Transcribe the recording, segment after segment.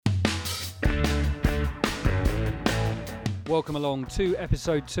welcome along to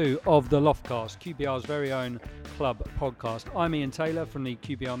episode 2 of the Loftcast, QPR's very own club podcast. I'm Ian Taylor from the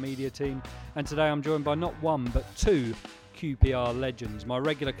QPR media team, and today I'm joined by not one but two QPR legends, my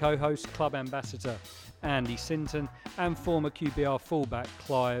regular co-host, club ambassador Andy Sinton, and former QPR fullback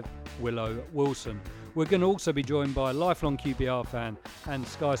Clive Willow Wilson. We're going to also be joined by lifelong QPR fan and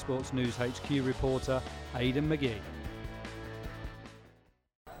Sky Sports News HQ reporter Aidan Magee.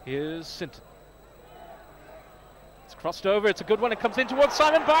 Here's Sinton. It's crossed over, it's a good one, it comes in towards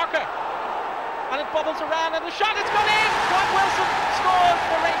Simon Barker. And it bobbles around and the shot, it's gone in! Clive Wilson scores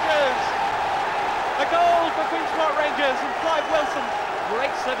for Rangers! A goal for Queen's Park Rangers and Clive Wilson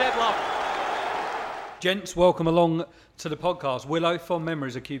breaks the deadlock. Gents, welcome along to the podcast. Willow, fond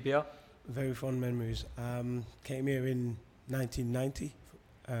memories of QPR? Very fond memories. Came here in 1990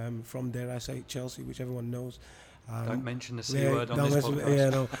 from, dare I say, Chelsea, which everyone knows. Don't mention the C word on this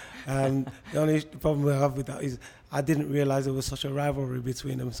podcast. The only problem I have with that is I didn't realise there was such a rivalry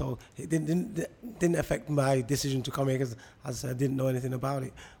between them, so it didn't affect my decision to come here because, as I said, I didn't know anything about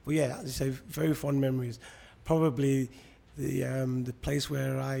it. But yeah, as I say, very fond memories. Probably the place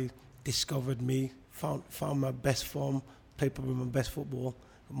where I discovered me, found my best form, played probably my best football,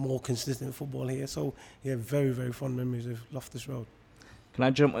 more consistent football here. So yeah, very, very fond memories of Loftus Road. Can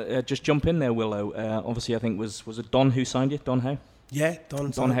I just jump in there, Willow? Obviously, I think was it Don who signed you? Don Howe? Yeah,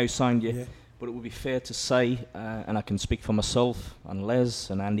 Don Howe signed you. Yeah. But it would be fair to say, and I can speak for myself and Les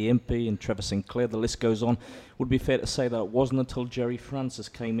and Andy Impey and Trevor Sinclair, the list goes on, would be fair to say that it wasn't until Gerry Francis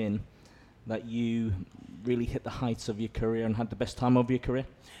came in that you really hit the heights of your career and had the best time of your career?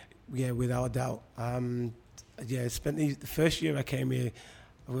 Yeah, without a doubt. I spent the first year I came here,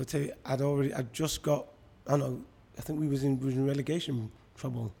 I will tell you, I'd just got, I think we was in relegation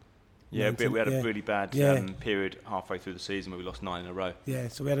trouble. Yeah, we had a really bad period halfway through the season where we lost 9 in a row. Yeah,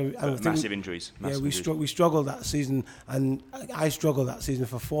 so we had massive injuries. We struggled that season, and I struggled that season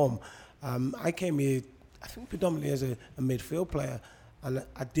for form. I came here, I think, predominantly as a midfield player, and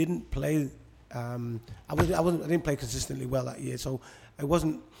I didn't play. I didn't play consistently well that year, so it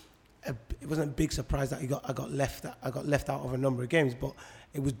wasn't a big surprise that I got left out of a number of games, but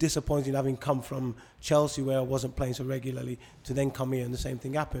it was disappointing having come from Chelsea where I wasn't playing so regularly to then come here and the same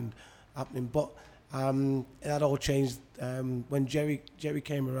thing happening. But that all changed when Gerry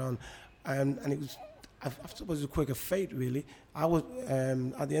came around, and it was, I suppose, it was a quirk of fate really. I was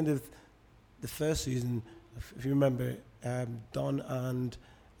at the end of the first season, if you remember, Don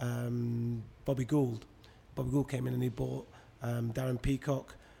and Bobby Gould came in and he bought Darren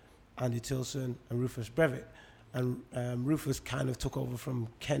Peacock, Andy Tilson and Rufus Brevitt, and Rufus kind of took over from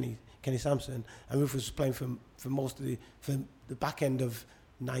Kenny Sampson, and Rufus was playing for most of the back end of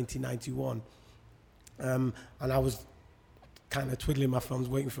 1991, and I was kind of twiddling my thumbs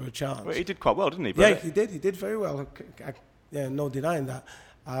waiting for a chance. Well, he did quite well, didn't he? Yeah, he did very well. No denying that.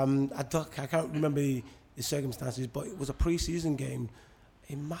 I can't remember the circumstances, but it was a pre-season game.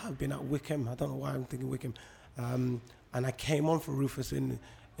 It might have been at Wickham. I don't know why I'm thinking Wickham. And I came on for Rufus in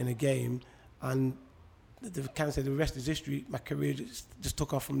a game, and the rest is history. My career just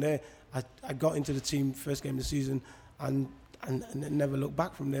took off from there. I got into the team first game of the season, and never looked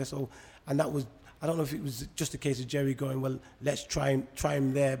back from there. So, and that was, I don't know if it was just a case of Gerry going, well, let's try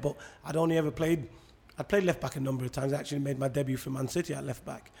him there. But I played left back a number of times. I actually made my debut for Man City at left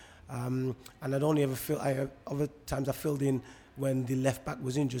back, and I'd only ever other times I filled in when the left back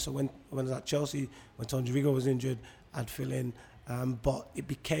was injured. So when I was at Chelsea, when Tonji Rigo was injured, I'd fill in. But it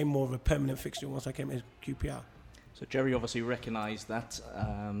became more of a permanent fixture once I came to QPR. So Gerry obviously recognised that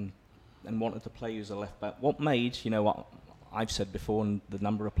and wanted to play you as a left back. What made, what I've said before and the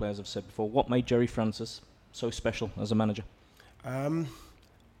number of players have said before, what made Gerry Francis so special as a manager? I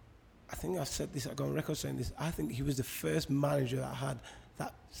think I've said this, I got on record saying this, I think he was the first manager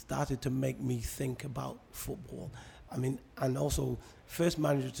that started to make me think about football. I mean, and also first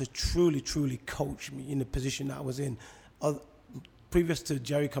manager to truly coach me in the position that I was in. Previous to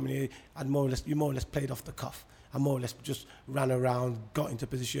Gerry coming here, you more or less played off the cuff. I more or less just ran around, got into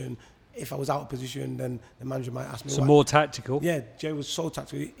position. If I was out of position, then the manager might ask me. So more tactical. Yeah, Gerry was so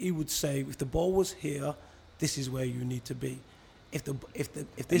tactical. He would say, if the ball was here, this is where you need to be. If this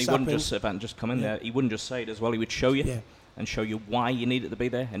and he wouldn't just sit back and just come in there. He wouldn't just say it as well. He would show you and show you why you needed to be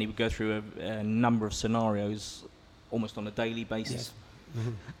there, and he would go through a number of scenarios almost on a daily basis. Yes.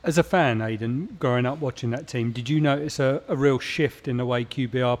 Mm-hmm. As a fan, Aidan, growing up watching that team, did you notice a real shift in the way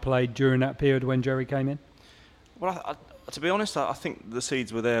QPR played during that period when Gerry came in? Well, to be honest, I think the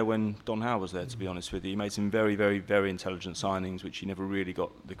seeds were there when Don Howe was there, to be honest with you. He made some very, very, very intelligent signings, which he never really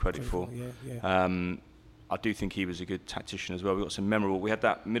got the credit for. I do think he was a good tactician as well. We got some memorable... We had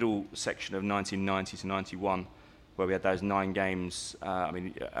that middle section of 1990 to 91 where we had those 9 games. I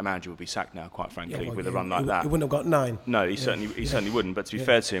mean, a manager would be sacked now, quite frankly, with a run like that. He wouldn't have got 9. No, he certainly wouldn't. But to be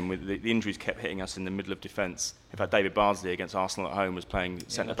fair to him, with the injuries kept hitting us in the middle of defence. In fact, David Bardsley against Arsenal at home was playing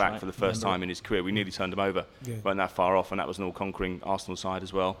centre-back for the first time in his career. We nearly turned him over. Weren't that far off, and that was an all-conquering Arsenal side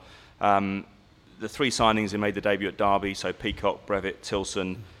as well. The 3 signings who made the debut at Derby, so Peacock, Brevitt,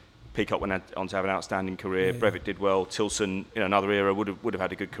 Tilson. Peacock went on to have an outstanding career. Brevitt did well. Tilson, in another era, would have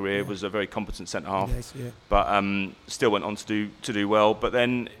had a good career. Was a very competent centre half, but still went on to do well. But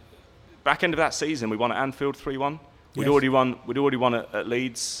then, back end of that season, we won at Anfield 3-1. We'd already won at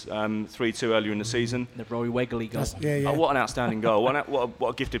Leeds 3-2 earlier in the season. The Rory Wegley goal. Oh, what an outstanding goal! What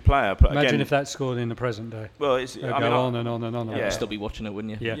a gifted player. But imagine if that's scored in the present day. Well, on and on and on. You'd still be watching it,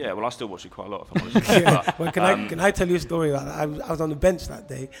 wouldn't you? Yeah. Well, I still watch it quite a lot. If I'm honest. Well, can I tell you a story? I was on the bench that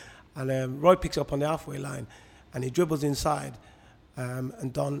day, and Roy picks up on the halfway line, and he dribbles inside,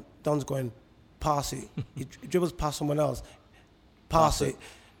 and Don's going, pass it. He dribbles past someone else, pass it.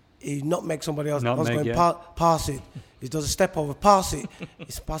 He not make somebody else. Don's going, pass it. He does a step over, pass it.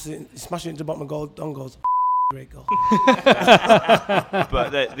 He smashing it into the bottom of goal. Don goes, great goal.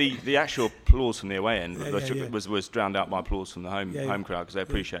 But the actual applause from the away end was drowned out by applause from the home crowd, because they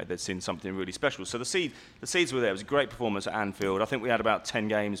appreciated they'd seen something really special. So the Seeds were there. It was a great performance at Anfield. I think we had about 10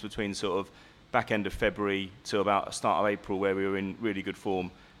 games between sort of back end of February to about the start of April where we were in really good form,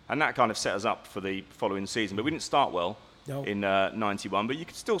 and that kind of set us up for the following season. But we didn't start well. No. In 91, but you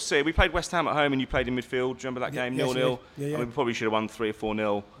could still see we played West Ham at home and you played in midfield. Do you remember that game? 0-0. I mean, we probably should have won 3 or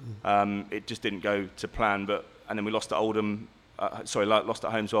 4-0. It just didn't go to plan. And then we lost at Oldham. Lost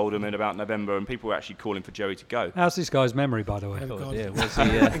at home to Oldham in about November, and people were actually calling for Jerry to go. How's this guy's memory, by the way?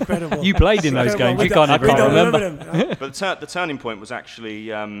 Incredible. You played in those games. You can't even remember them. But the turning point was actually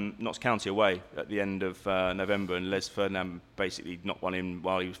Notts County away at the end of November, and Les Ferdinand basically knocked one in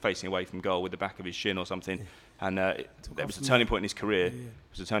while he was facing away from goal with the back of his shin or something. And it was a turning point in his career. It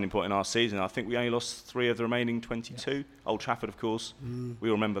was a turning point in our season. I think we only lost 3 of the remaining 22. Old Trafford, of course. We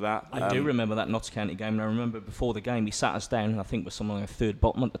all remember that. I do remember that Notts County game. And I remember before the game, he sat us down, I think it was someone like a third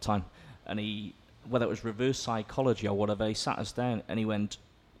bottom at the time. And he, whether it was reverse psychology or whatever, he sat us down and he went,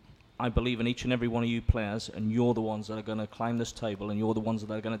 I believe in each and every one of you players, and you're the ones that are going to climb this table, and you're the ones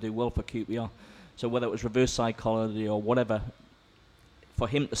that are going to do well for QPR. So whether it was reverse psychology or whatever, for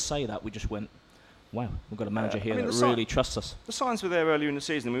him to say that, we just went, wow, we've got a manager here that really trusts us. The signs were there earlier in the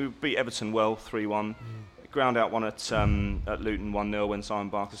season. We beat Everton well, 3-1. Ground out one at Luton, 1-0 when Simon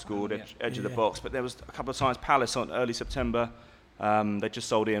Barker scored, edge of the box. But there was a couple of times, Palace on early September, they just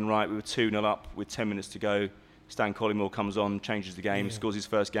sold Ian Wright. We were 2-0 up with 10 minutes to go. Stan Collymore comes on, changes the game, scores his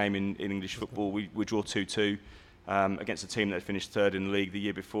first game in English football. We draw 2-2 against a team that had finished third in the league the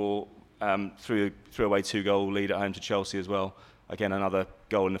year before. Threw away 2-goal lead at home to Chelsea as well. Again, another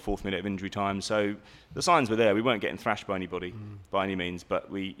goal in the 4th minute of injury time. So the signs were there. We weren't getting thrashed by anybody by any means, but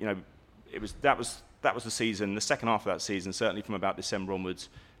that was the season. The second half of that season, certainly from about December onwards,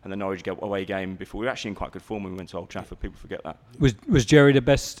 and the Norwich away game before, we were actually in quite good form when we went to Old Trafford. People forget that. Was Jerry the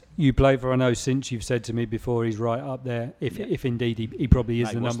best you played for? I know since you've said to me before, he's right up there. If indeed he probably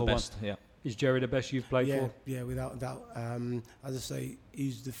is the number one. Yeah. Is Jerry the best you've played for? Yeah, without a doubt. As I say,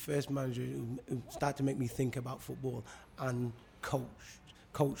 he's the first manager who started to make me think about football and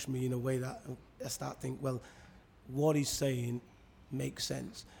coach me in a way that I start to think, well, what he's saying makes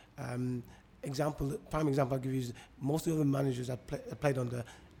sense. Prime example I'll give you is most of the other managers I played under,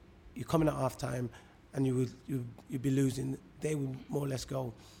 you're coming at half time and you'd be losing. They would more or less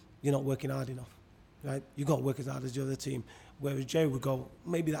go, you're not working hard enough, right? You got to work as hard as the other team. Whereas Jerry would go,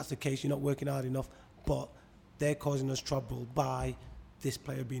 maybe that's the case, you're not working hard enough, but they're causing us trouble by this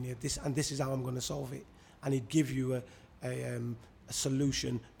player being here, this is how I'm going to solve it. And he'd give you a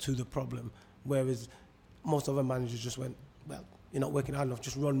solution to the problem. Whereas most other managers just went, well, you're not working hard enough,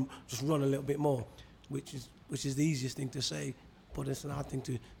 just run a little bit more, which is the easiest thing to say, but it's an hard thing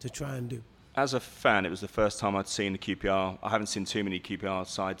to try and do. As a fan, it was the first time I'd seen the QPR. I haven't seen too many QPR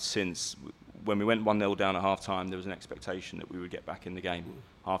sides since. When we went 1-0 down at half-time, there was an expectation that we would get back in the game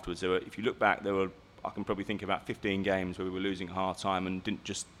afterwards. If you look back, I can probably think about 15 games where we were losing at half-time and didn't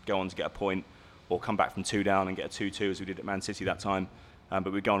just go on to get a point or come back from 2 down and get a 2-2 as we did at Man City that time.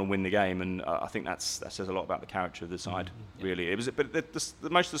 But we'd go on and win the game, and I think that says a lot about the character of the side, really. It was, but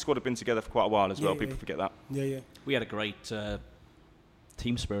most of the squad had been together for quite a while as well. People forget that. Yeah. We had a great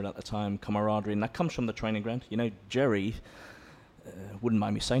team spirit at the time, camaraderie, and that comes from the training ground. You know, Jerry, wouldn't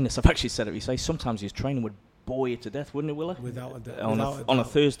mind me saying this, I've actually said it, sometimes his training would bore you to death, wouldn't it, Willa? Without a doubt. On a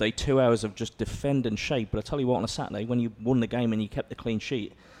Thursday, 2 hours of just defend and shape, but I tell you what, on a Saturday, when you won the game and you kept the clean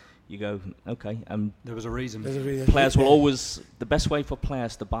sheet, you go, okay. There was a reason. Players will always, the best way for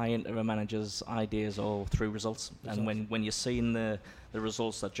players to buy into a manager's ideas are through results. And when you're seeing the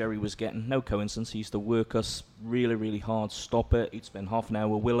results that Jerry was getting, no coincidence, he used to work us really, really hard, stop it. He'd spend half an hour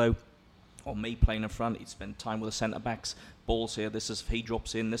with Willow or me playing in front. He'd spend time with the centre-backs. Balls here, if he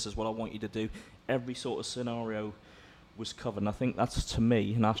drops in, this is what I want you to do. Every sort of scenario was covered. And I think that's, to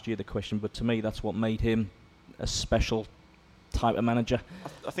me, and I asked you the question, but to me, that's what made him a special type of manager.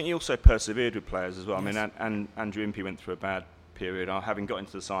 I think he also persevered with players as well. Yes. I mean, and Andrew Impey went through a bad period. Having got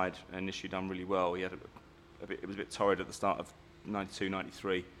into the side and initially done really well, he had it was a bit torrid at the start of 92,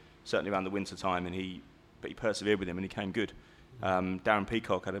 93, certainly around the winter time, but he persevered with him and he came good. Darren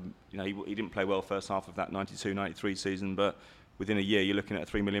Peacock had he didn't play well first half of that 92, 93 season, but within a year you're looking at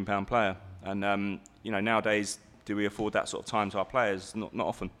a £3 million player. And nowadays, do we afford that sort of time to our players? Not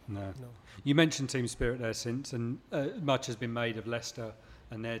often. No. You mentioned team spirit there, Since, and much has been made of Leicester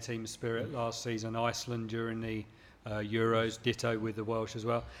and their team spirit last season. Iceland during the Euros, ditto with the Welsh as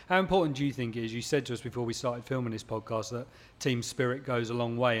well. How important do you think it is? You said to us before we started filming this podcast that team spirit goes a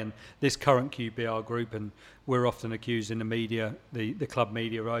long way, and this current QPR group, and we're often accused in the media, the club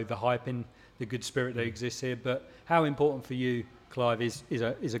media, of overhyping the good spirit that exists here. But how important for you, Clive, is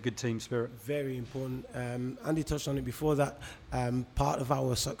a good team spirit? Very important. Andy touched on it before that part of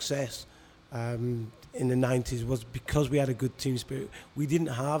our success in the 90s was because we had a good team spirit. We didn't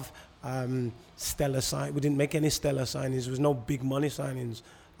have we didn't make any stellar signings. There was no big money signings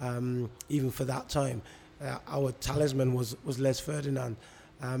even for that time. Our talisman was Les Ferdinand,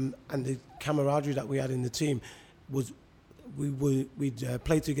 and the camaraderie that we had in the team was we'd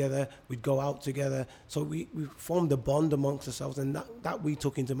play together, we'd go out together, so we formed a bond amongst ourselves, and that we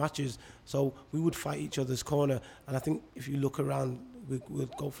took into matches. So we would fight each other's corner, and I think if you look around, we'll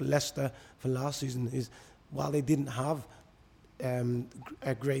go for Leicester for last season, is while they didn't have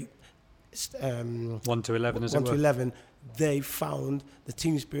a great 1 to 11 as it were. 1 to 11, they found the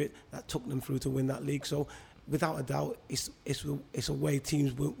team spirit that took them through to win that league. So without a doubt, it's a way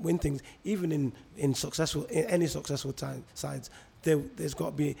teams win things. Even in any successful sides, there's got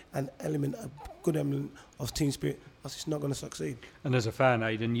to be a good element of team spirit, else it's not going to succeed. And as a fan,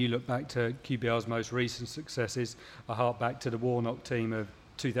 Aidan, you look back to QPR's most recent successes. I hark back to the Warnock team of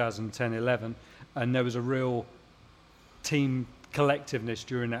 2010-11, and there was a real team collectiveness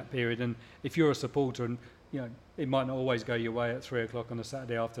during that period. And if you're a supporter, and it might not always go your way at 3 o'clock on a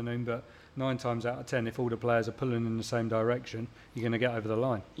Saturday afternoon, but 9 times out of 10, if all the players are pulling in the same direction, you're going to get over the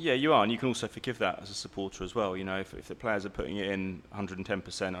line. Yeah, you are, and you can also forgive that as a supporter as well. If the players are putting it in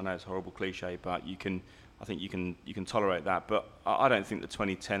 110%, I know it's a horrible cliche, but I think you can tolerate that. But I don't think the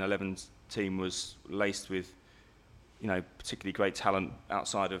 2010-11 team was laced with, particularly great talent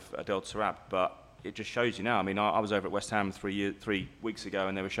outside of Adel Taarabt, but it just shows you now. I mean, I was over at West Ham 3 weeks ago,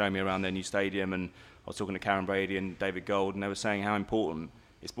 and they were showing me around their new stadium, and I was talking to Karen Brady and David Gold, and they were saying how important,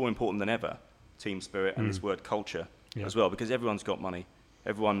 it's more important than ever, team spirit and this word culture as well, because everyone's got money.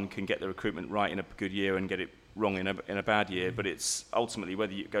 Everyone can get the recruitment right in a good year and get it wrong in a bad year, but it's ultimately,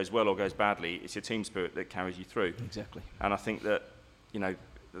 whether it goes well or goes badly, it's your team spirit that carries you through. Exactly. And I think that,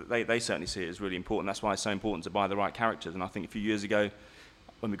 they certainly see it as really important. That's why it's so important to buy the right characters. And I think a few years ago,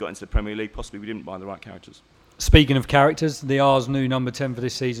 when we got into the Premier League, possibly we didn't buy the right characters. Speaking of characters, the R's new number 10 for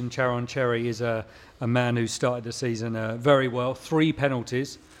this season, Charon Cherry, is a man who started the season very well. 3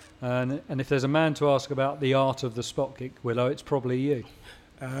 penalties. And if there's a man to ask about the art of the spot kick, Willow, it's probably you.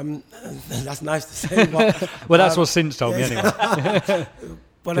 That's nice to say. But, well, that's what Since told me anyway.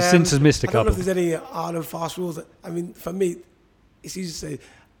 But Since has missed a couple. I don't know if there's any hard and fast rules. I mean, for me, it's easy to say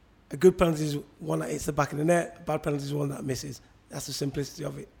a good penalty is one that hits the back of the net, a bad penalty is one that misses. That's the simplicity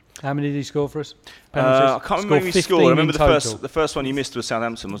of it. How many did he score for us? I can't remember who he scored. I remember the first one you missed was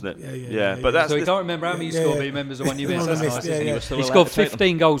Southampton, wasn't it? Yeah. But that's so he can't remember how many he scored, but he remembers the one you missed. That's nice. He scored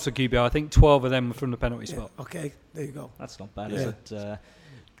 15 goals for QPR. I think 12 of them were from the penalty spot. Okay, there you go. That's not bad, is it?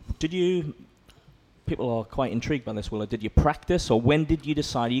 Did you... People are quite intrigued by this, Willow. Did you practice, or when did you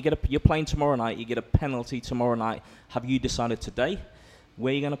decide? You're playing tomorrow night, you get a penalty tomorrow night. Have you decided today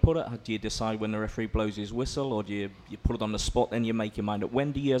where you're going to put it? Do you decide when the referee blows his whistle, or do you put it on the spot, then you make your mind up?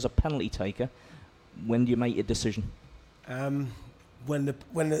 When do you, as a penalty taker, when do you make your decision? When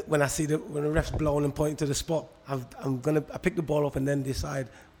I see when the ref's blowing and pointing to the spot, I pick the ball up and then decide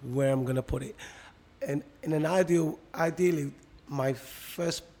where I'm gonna put it. And in an ideally, my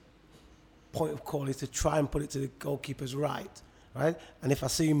first point of call is to try and put it to the goalkeeper's right. And if I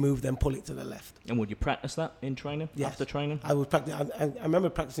see him move, then pull it to the left. And would you practice that in training? Yes. After training? I would practice. I remember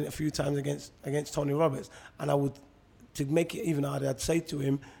practicing it a few times against Tony Roberts, and I would, to make it even harder, I'd say to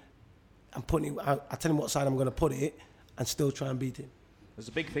him, I tell him what side I'm going to put it, and still try and beat him. There's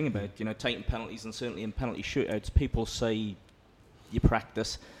a big thing about, taking penalties, and certainly in penalty shootouts, people say you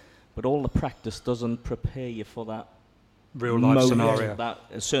practice, but all the practice doesn't prepare you for that real life scenario. That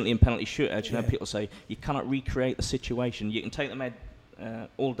certainly in penalty shootouts, people say you cannot recreate the situation. You can take them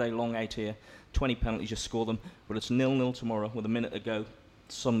all day long out here, 20 penalties, you score them, but it's 0-0 tomorrow with a minute to go.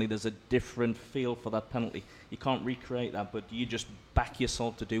 Suddenly there's a different feel for that penalty. You can't recreate that, but you just back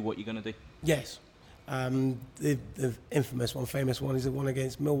yourself to do what you're going to do. Yes. The infamous one, famous one, is the one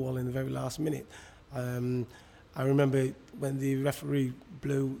against Millwall in the very last minute. I remember when the referee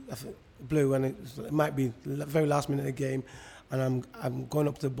blew, and it might be the very last minute of the game, and I'm going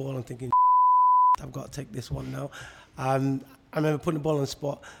up to the ball and thinking, I've got to take this one now. I remember putting the ball on the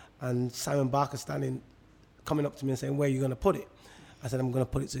spot, and Simon Barker coming up to me and saying, "Where are you going to put it?" I said, "I'm going to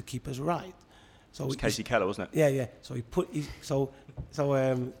put it to the keeper's right." So it was Casey Keller, wasn't it? Yeah. So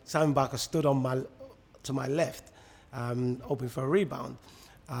Simon Barker stood to my left, hoping for a rebound.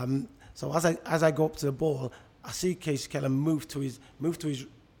 So as I go up to the ball, I see Casey Keller move to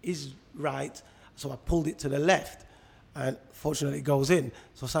his right. So I pulled it to the left, and fortunately it goes in.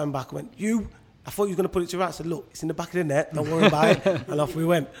 So Simon Barker went, I thought you were going to put it to your right. I said, "Look, it's in the back of the net. Don't worry about it." And off we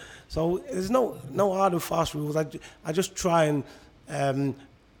went. So there's no hard and fast rules. I just try and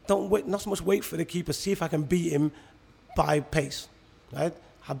not so much wait for the keeper. See if I can beat him by pace, right?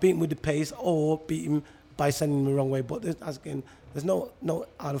 I beat him with the pace, or beat him by sending him the wrong way. But there's no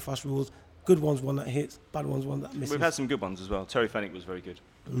hard and fast rules. Good one's one that hits, bad one's one that misses. We've had some good ones as well. Terry Fenwick was very good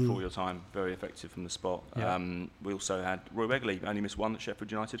for your time, very effective from the spot. Yeah. We also had Roy Wegley, only missed one at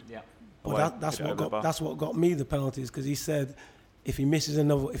Sheffield United. Yeah. Well, that's what got me the penalties, because he said if he misses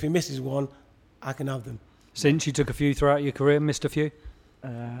one, I can have them. Since you took a few throughout your career, missed a few?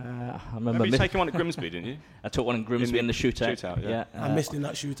 I remember you taken one at Grimsby, didn't you? I took one in Grimsby in the shootout. Yeah. I missed in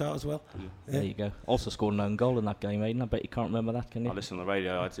that shootout as well. Yeah. There you go. Also scored an own goal in that game, Aidan. I bet you can't remember that, can you? I listened on the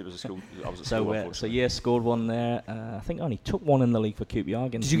radio. It was a school. I was at school. So yeah, scored one there. I think I only took one in the league for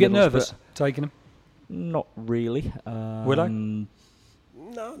QPR. Did you get nervous taking them? Not really. Would I?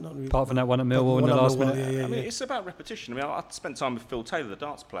 No, not really. Apart from that one at Millwall in the last minute. I mean, it's about repetition. I mean, I spent time with Phil Taylor, the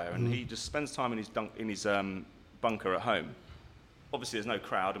darts player, and he just spends time in his bunker at home. Obviously, there's no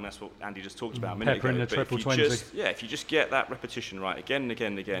crowd, and that's what Andy just talked about a minute ago. In the triple 20. If you just get that repetition right again and again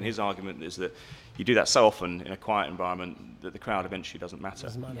and again, his argument is that you do that so often in a quiet environment that the crowd eventually doesn't matter.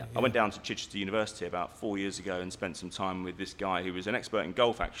 I went down to Chichester University about 4 years ago and spent some time with this guy who was an expert in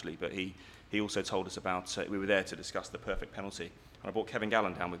golf, actually, but he also told us about, we were there to discuss the perfect penalty. And I brought Kevin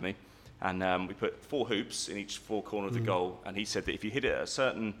Gallen down with me, and we put 4 hoops in each 4 corners of the goal, and he said that if you hit it at a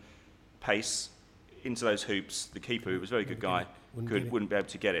certain pace into those hoops, the keeper, who was a very good guy, wouldn't be able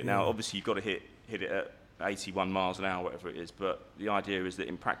to get it. Now, obviously, you've got to hit it at 81 miles an hour, whatever it is, but the idea is that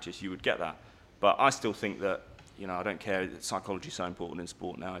in practice you would get that. But I still think that, I don't care, psychology is so important in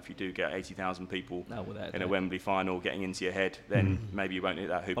sport now. If you do get 80,000 people in a Wembley final getting into your head, then maybe you won't hit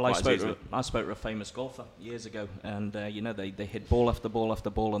that hoop quite as easily. I spoke to a famous golfer years ago, and they hit ball after ball after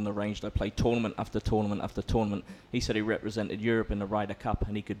ball on the range. They played tournament after tournament after tournament. He said he represented Europe in the Ryder Cup,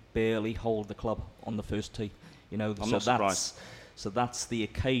 and he could barely hold the club on the first tee. I'm not surprised. So that's the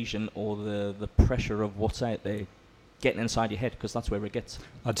occasion or the pressure of what's out there getting inside your head, because that's where it gets.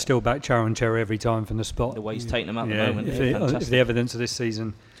 I'd still back Charon Cherry every time from the spot. The way he's taking them at the moment. If the evidence of this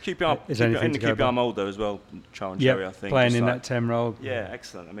season is anything in the QPR mould though as well, Charon Cherry, I think. Playing in that 10 role. Yeah,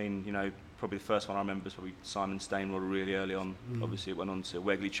 excellent. I mean, probably the first one I remember is probably Simon Stainwater really early on. Obviously it went on to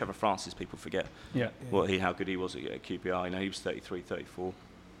Wegley. Trevor Francis, people forget how good he was at QPR. He was 33, 34.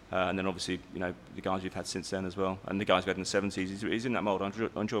 And then obviously, the guys we've had since then as well. And the guys we've had in the 70s, he's in that mould. I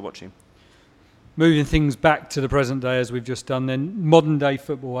enjoy watching him. Moving things back to the present day, as we've just done then, modern day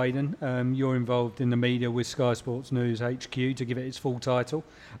football, Aidan. You're involved in the media with Sky Sports News HQ, to give it its full title.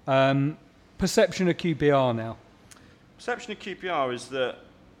 Perception of QPR now? Perception of QPR is that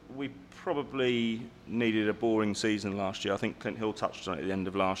we probably needed a boring season last year. I think Clint Hill touched on it at the end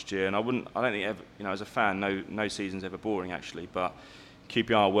of last year, and I don't think ever, as a fan, no season's ever boring actually, but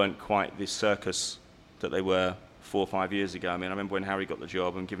QPR weren't quite this circus that they were 4 or 5 years ago. I mean, I remember when Harry got the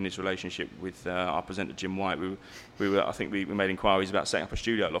job, and given his relationship with our presenter Jim White, I think we made inquiries about setting up a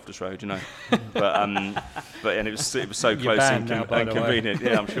studio at Loftus Road, but and it was so close and convenient.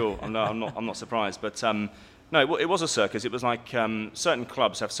 Yeah, I'm sure. I'm not surprised. But no, it was a circus. It was like certain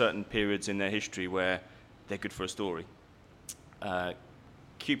clubs have certain periods in their history where they're good for a story.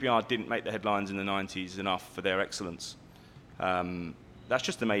 QPR didn't make the headlines in the 90s enough for their excellence. That's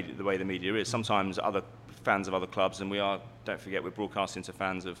just the way the media is. Sometimes other fans of other clubs, and don't forget, we're broadcasting to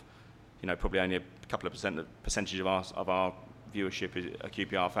fans of, probably only a couple of percentage of our viewership are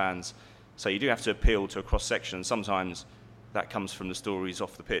QPR fans. So you do have to appeal to a cross section. Sometimes that comes from the stories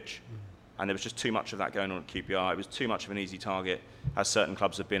off the pitch. And there was just too much of that going on at QPR. It was too much of an easy target, as certain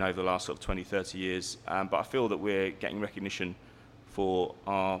clubs have been over the last sort of 20, 30 years. But I feel that we're getting recognition for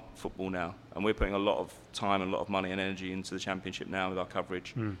our football now. And we're putting a lot of time and a lot of money and energy into the Championship now with our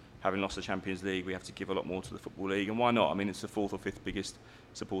coverage. Having lost the Champions League, we have to give a lot more to the Football League. And why not? I mean, it's the 4th or 5th biggest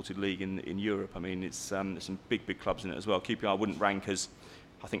supported league in Europe. I mean, it's there's some big clubs in it as well. QPR wouldn't rank as...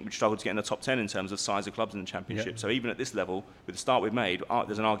 I think we'd struggle to get in the top 10 in terms of size of clubs in the Championship. So even at this level, with the start we've made,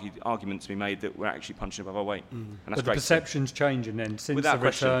 there's an argument to be made that we're actually punching above our weight. And that's but great. The perception's changing then since Without the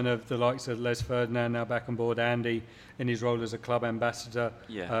return of the likes of Les Ferdinand now back on board, Andy in his role as a club ambassador.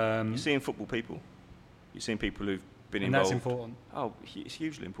 Yeah, you're seeing football people. You're seeing people who've been and involved. That's important. Oh, it's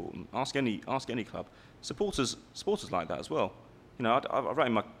hugely important. Ask any club. Supporters like that as well. You know, I wrote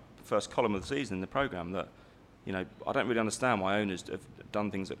in my first column of the season in the programme that, you know, I don't really understand why owners have done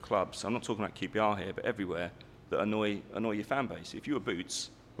things at clubs. I'm not talking about QPR here, but everywhere that annoy your fan base. If you were Boots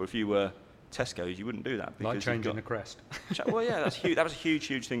or if you were Tesco's, you wouldn't do that. Like changing the crest. Well, yeah, that's huge. That was a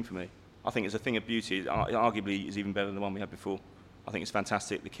huge thing for me. I think it's a thing of beauty. It arguably is even better than the one we had before. I think it's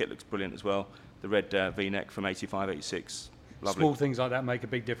fantastic. The kit looks brilliant as well. The red V-neck from 85, 86. Lovely. Small things like that make a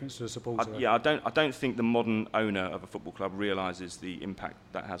big difference to the supporter. I don't think the modern owner of a football club realises the impact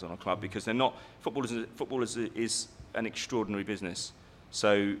that has on a club, because they're not... Football is an extraordinary business.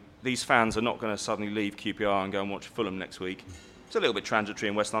 So these fans are not going to suddenly leave QPR and go and watch Fulham next week. It's a little bit transitory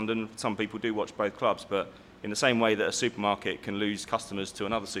in West London. Some people do watch both clubs, but in the same way that a supermarket can lose customers to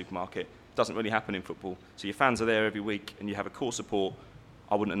another supermarket, it doesn't really happen in football. So your fans are there every week and you have a core support.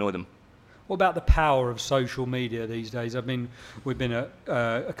 I wouldn't annoy them. What about the power of social media these days? I mean, we've been at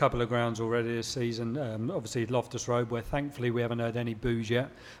a couple of grounds already this season. Obviously, Loftus Road, where thankfully we haven't heard any boos yet.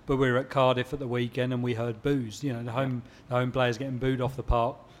 But we were at Cardiff at the weekend and we heard boos. You know, the home players getting booed off the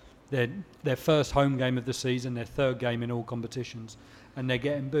park. Their first home game of the season, their third game in all competitions, and they're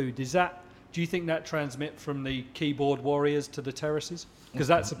getting booed. Do you think that transmit from the keyboard warriors to the terraces? Because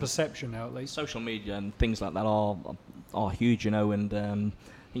that's a perception now, at least. Social media and things like that are huge, you know, and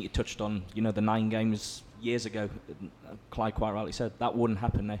I think you touched on, you know, the 9 games years ago. Clive quite rightly said that wouldn't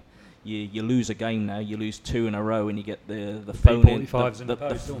happen now. You lose a game now, you lose 2 in a row, and you get the phone in.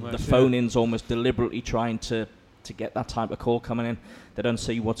 The phone in's almost deliberately trying to get that type of call coming in. They don't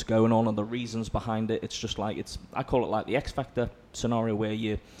see what's going on and the reasons behind it. It's just like I call it like the X Factor scenario, where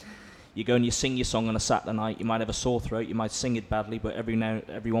you go and you sing your song on a Saturday night. You might have a sore throat, you might sing it badly, but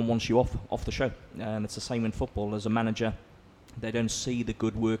everyone wants you off the show. And it's the same in football. As a manager, they don't see the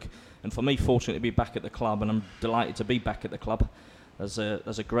good work. And for me, fortunate to be back at the club, and I'm delighted to be back at the club. There's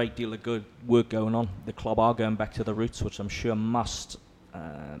a great deal of good work going on. The club are going back to the roots, which I'm sure must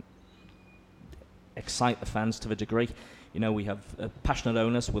excite the fans to a degree. You know, we have passionate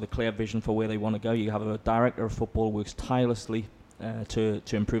owners with a clear vision for where they want to go. You have a director of football who works tirelessly to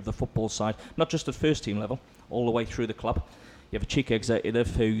improve the football side, not just at first team level, all the way through the club. You have a chief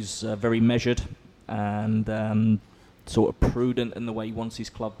executive who's very measured and sort of prudent in the way he wants his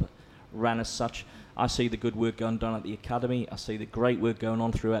club ran as such. I see the good work going on at the academy. I see the great work going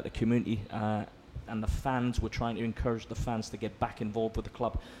on throughout the community, and the fans. We're trying to encourage the fans to get back involved with the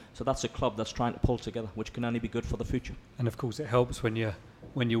club. So that's a club that's trying to pull together, which can only be good for the future. And of course, it helps when you're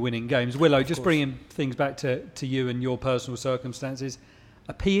winning games. Willow, just bringing things back to you and your personal circumstances.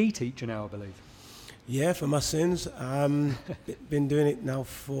 A PE teacher now, I believe. Yeah, for my sins. Been doing it now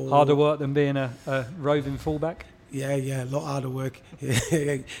for... Harder work than being a roving fullback? Yeah, a lot harder work.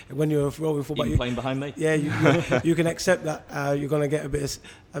 When you're a roving fullback, even playing behind me. Yeah, you can accept that you're going to get a bit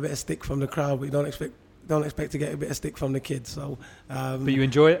of stick from the crowd, but you don't expect to get a bit of stick from the kids. So, but you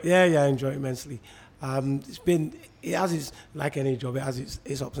enjoy it? Yeah, I enjoy it immensely. It has its, like any job, it has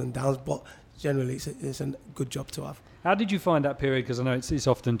its ups and downs, but generally it's a good job to have. How did you find that period? Because I know it's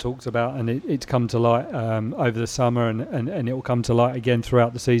often talked about, and it's come to light over the summer, and it will come to light again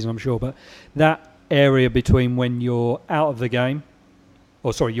throughout the season, I'm sure. But that area between when you're out of the game,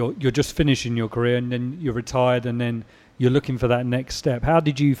 you're just finishing your career, and then you're retired, and then you're looking for that next step. How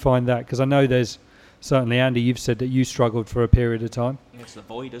did you find that? Because I know there's certainly, Andy, you've said that you struggled for a period of time. It's the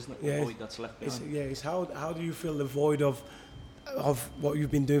void, isn't it? Yeah, the void that's left behind. It's how do you feel the void of what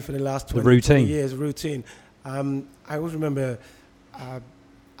you've been doing for the last 20 years, routine. I always remember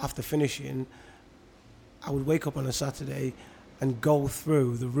after finishing, I would wake up on a Saturday and go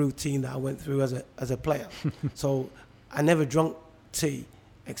through the routine that I went through as a player. So I never drank tea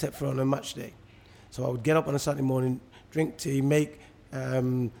except for on a match day. So I would get up on a Saturday morning, drink tea, make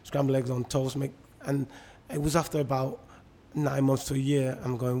scrambled eggs on toast, and it was after about 9 months to a year,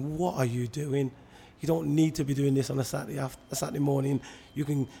 I'm going, what are you doing? You don't need to be doing this on a Saturday morning. You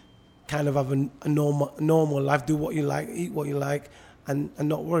can kind of have a normal life, do what you like, eat what you like, and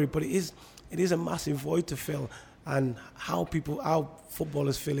not worry. But it is a massive void to fill, and how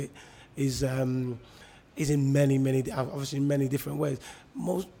footballers fill it is in many different ways.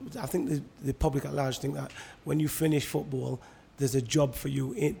 I think the public at large think that when you finish football, there's a job for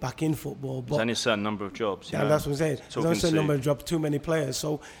you back in football. But there's only a certain number of jobs. Yeah, that's what I'm saying. There's only a certain number of jobs, too many players.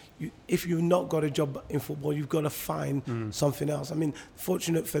 So if you've not got a job in football, you've got to find something else. I mean,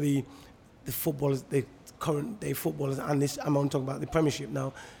 fortunate for the footballers, the current day footballers, and this, I'm talking about the Premiership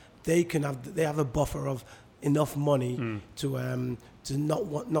now, they have a buffer of enough money to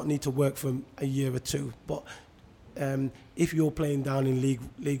not need to work for a year or two. But if you're playing down in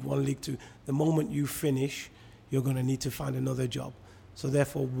League 1, League 2, the moment you finish, you're going to need to find another job. So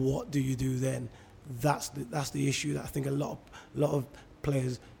therefore, what do you do then? That's the issue that I think a lot of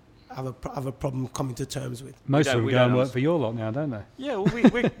players have a problem coming to terms with. Most of them go and work for your lot now, don't they? Yeah,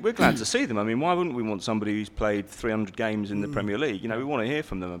 well, we're glad to see them. I mean, why wouldn't we want somebody who's played 300 games in the Premier League? You know, we want to hear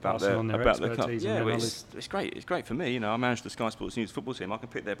from them about their club. Yeah, well, it's great. It's great for me. You know, I manage the Sky Sports News football team. I can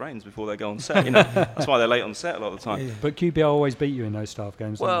pick their brains before they go on set. You know, that's why they're late on set a lot of the time. Yeah. But QPR always beat you in those staff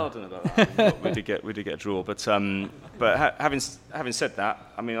games. Well, I don't know about that. we did get a draw, but having said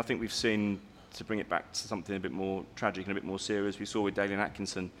that, I mean, I think we've seen, to bring it back to something a bit more tragic and a bit more serious, we saw with Dalian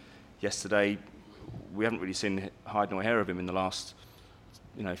Atkinson yesterday. We haven't really seen hide nor hair of him in the last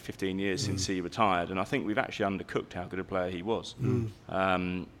 15 years since he retired, and I think we've actually undercooked how good a player he was.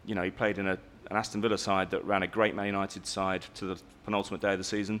 He played in an Aston Villa side that ran a great Man United side to the penultimate day of the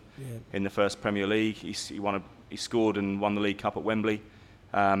season. In the first Premier League, he scored and won the League Cup at Wembley.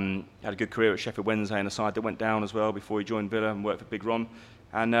 Had a good career at Sheffield Wednesday in a side that went down as well before he joined Villa and worked for Big Ron.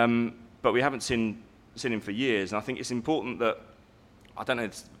 And but we haven't seen him for years, and I think it's important that, I don't know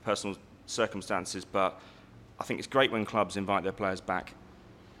the personal circumstances, but I think it's great when clubs invite their players back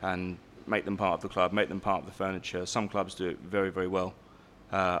and make them part of the club, make them part of the furniture. Some clubs do it very, very well.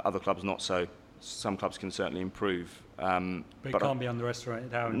 Other clubs not so. Some clubs can certainly improve. But it can't be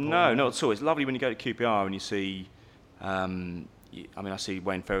underestimated how important. No, not at all. It's lovely when you go to QPR and you see, I see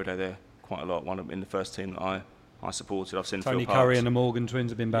Wayne Faraday there quite a lot, one in the first team that I supported. I've seen Tony Phil Curry Parks. and the Morgan twins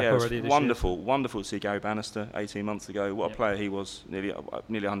have been back already this wonderful, year. Wonderful to see Gary Bannister 18 months ago. What a player he was, nearly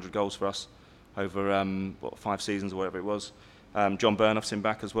 100 goals for us over 5 seasons or whatever it was. John Byrne, I've seen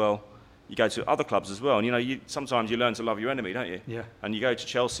back as well. You go to other clubs as well, and sometimes you learn to love your enemy, don't you? Yeah. And you go to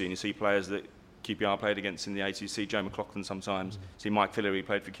Chelsea and you see players that QPR played against in the 80s. See Joe McLaughlin sometimes. See Mike Fillery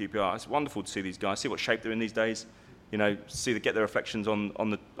played for QPR. It's wonderful to see these guys, see what shape they're in these days. Get their reflections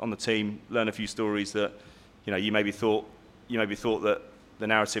on the team, learn a few stories that you maybe thought that the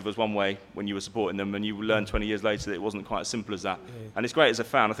narrative was one way when you were supporting them, and you learned 20 years later that it wasn't quite as simple as that. Yeah. And it's great as a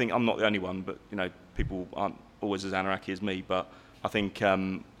fan. I think I'm not the only one, but people aren't always as Anaraki as me, but I think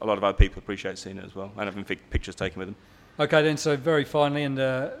a lot of other people appreciate seeing it as well and having pictures taken with them. Okay then, so very finally, and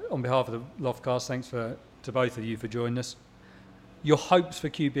on behalf of the Loftcast, thanks to both of you for joining us. Your hopes for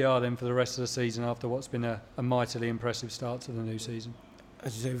QPR then for the rest of the season after what's been a mightily impressive start to the new season?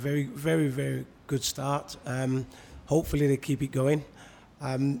 As you say, very, very, very good start. Hopefully they keep it going.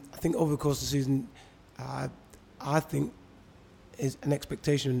 I think over the course of the season, I think an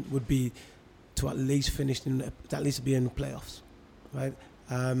expectation would be to at least be in the playoffs, right?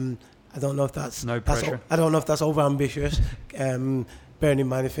 I don't know if that's no pressure. I don't know if that's over ambitious. Bearing in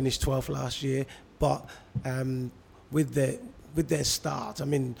mind they finished 12th last year, but with their start, I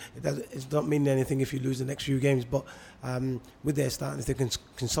mean, it doesn't mean anything if you lose the next few games, but with their start, if they can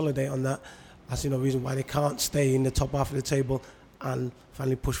consolidate on that, I see no reason why they can't stay in the top half of the table and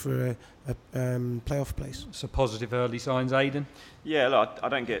finally push for a playoff place. So positive early signs, Aidan? Yeah, look, I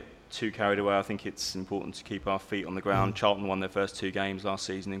don't get too carried away. I think it's important to keep our feet on the ground. Charlton won their first 2 games last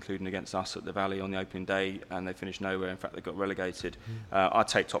season, including against us at the Valley on the opening day, and they finished nowhere. In fact, they got relegated. I'd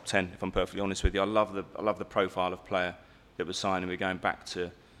take top 10 if I'm perfectly honest with you. I love the profile of player that was signed, and we're going back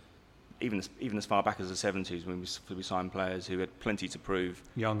to even as far back as the 70s when we signed players who had plenty to prove,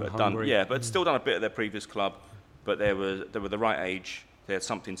 young, but hungry, but still done a bit at their previous club, but they were the right age. They had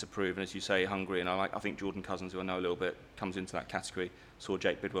something to prove, and as you say, hungry. And I think Jordan Cousins, who I know a little bit, comes into that category. Saw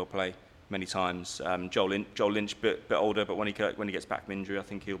Jake Bidwell play many times. Joel Lynch, bit older, but when he gets back from injury, I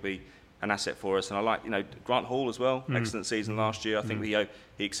think he'll be an asset for us. And I like Grant Hall as well. Excellent season last year. I think he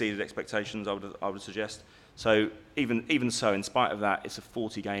exceeded expectations. I would suggest. So even so, in spite of that, it's a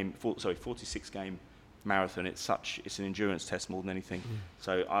 46 game marathon. It's an endurance test more than anything.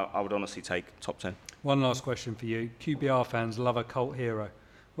 So I would honestly take top 10. One last question for you. QPR fans love a cult hero.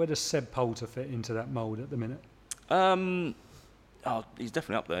 Where does Seb Poulter fit into that mould at the minute? He's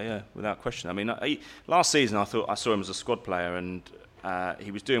definitely up there, yeah, without question. I mean, last season I thought I saw him as a squad player, and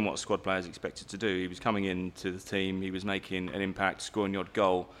he was doing what squad players expected to do. He was coming into the team, he was making an impact, scoring the odd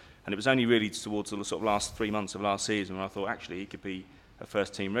goal, and it was only really towards the sort of last 3 months of last season when I thought actually he could be a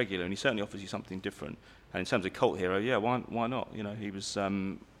first team regular, and he certainly offers you something different. And in terms of cult hero, yeah, why not? You know, he was.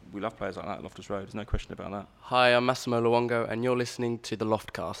 We love players like that at Loftus Road. There's no question about that. Hi, I'm Massimo Luongo, and you're listening to the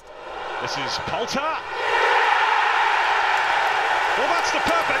Loftcast. This is Poulter. Well, that's the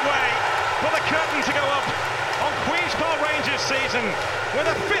perfect way for the curtain to go up on Queen's Park Rangers season with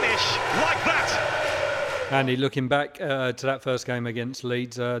a finish like that. Andy, looking back to that first game against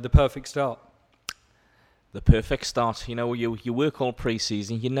Leeds, the perfect start. The perfect start. You know, you work all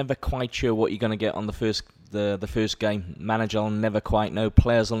pre-season. You're never quite sure what you're going to get on the first game. Manager will never quite know.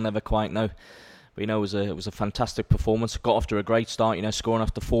 Players will never quite know. But you know, it was a fantastic performance. Got off to a great start. You know, scoring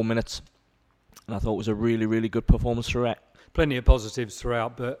after 4 minutes, and I thought it was a really, really good performance throughout. Plenty of positives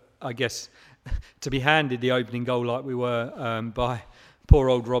throughout, but I guess to be handed the opening goal like we were by poor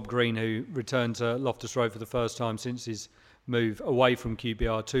old Rob Green, who returned to Loftus Road for the first time since his move away from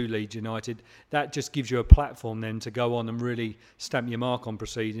QPR to Leeds United, that just gives you a platform then to go on and really stamp your mark on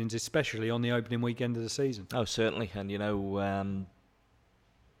proceedings, especially on the opening weekend of the season. Oh, certainly. And, you know,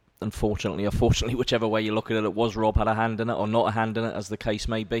 unfortunately or fortunately, whichever way you look at it, it was Rob had a hand in it or not a hand in it, as the case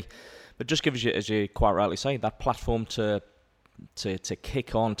may be. But just gives you, as you quite rightly say, that platform to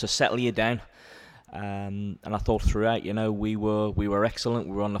kick on, to settle you down. And I thought throughout, you know, we were excellent.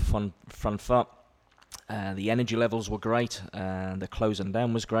 We were on the front foot. The energy levels were great. The closing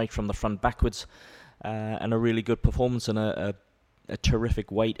down was great from the front backwards. And a really good performance and a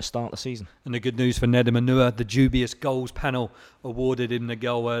terrific way to start the season. And the good news for Nedum Anua, the dubious goals panel awarded him the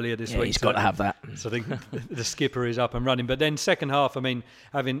goal earlier this week. He's got to have that. So I think the skipper is up and running. But then second half, I mean,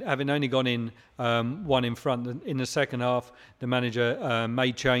 having only gone in one in front, in the second half, the manager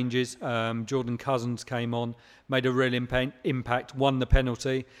made changes. Jordan Cousins came on, made a real impact, won the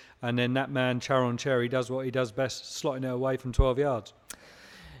penalty, and then that man, Charon Cherry, does what he does best, slotting it away from 12 yards.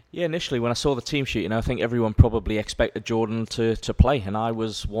 Yeah, initially when I saw the team sheet, you know, I think everyone probably expected Jordan to play, and I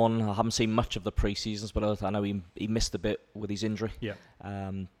was one. I haven't seen much of the pre-seasons, but I know he missed a bit with his injury. Yeah.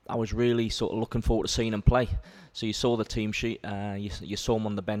 I was really sort of looking forward to seeing him play. So you saw the team sheet, you saw him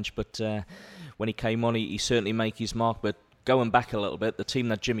on the bench, but when he came on, he certainly made his mark. But going back a little bit, the team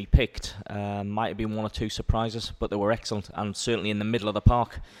that Jimmy picked might have been one or two surprises, but they were excellent, and certainly in the middle of the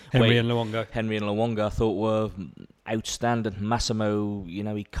park. Henry and Luongo I thought were outstanding. Massimo, you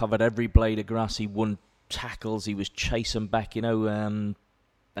know, he covered every blade of grass. He won tackles. He was chasing back, you know, and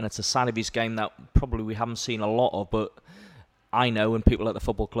it's a side of his game that probably we haven't seen a lot of, but I know and people at the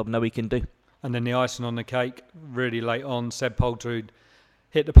football club know he can do. And then the icing on the cake, really late on, Seb Poulter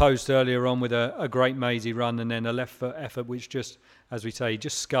hit the post earlier on with a great mazy run, and then a left foot effort which just, as we say,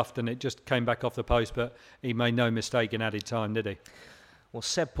 just scuffed and it just came back off the post, but he made no mistake in added time, did he? Well,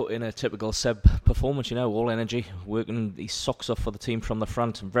 Seb put in a typical Seb performance, you know, all energy, working his socks off for the team from the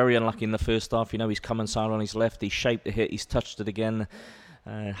front. Very unlucky in the first half, you know, he's come inside on his left, he's shaped the hit, he's touched it again,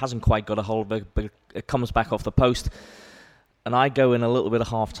 hasn't quite got a hold of it, but it comes back off the post. And I go in a little bit of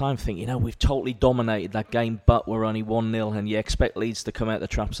half-time thinking, you know, we've totally dominated that game, but we're only 1-0, and you expect Leeds to come out the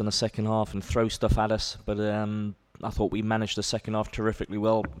traps in the second half and throw stuff at us. But I thought we managed the second half terrifically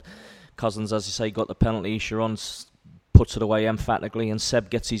well. Cousins, as you say, got the penalty. Sharon puts it away emphatically, and Seb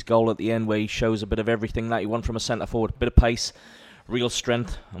gets his goal at the end where he shows a bit of everything that you want from a centre-forward. Bit of pace, real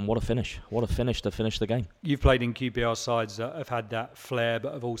strength, and what a finish. What a finish to finish the game. You've played in QPR sides that have had that flair,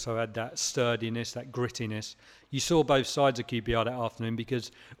 but have also had that sturdiness, that grittiness. You saw both sides of QPR that afternoon,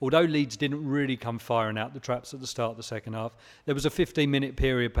 because although Leeds didn't really come firing out the traps at the start of the second half, there was a 15-minute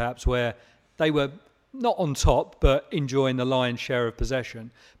period perhaps where they were not on top, but enjoying the lion's share of possession.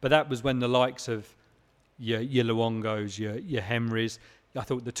 But that was when the likes of your Luongos, your Henrys, I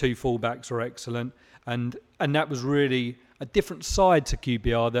thought the two fullbacks were excellent. And that was really a different side to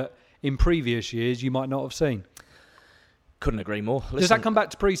QPR that in previous years you might not have seen. Couldn't agree more. Listen, does that come back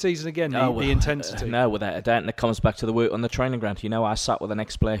to pre-season again, the intensity? No, without a doubt, and it comes back to the work on the training ground. You know, I sat with an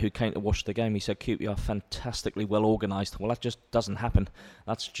ex-player who came to watch the game. He said, QPR fantastically well organised. Well, that just doesn't happen.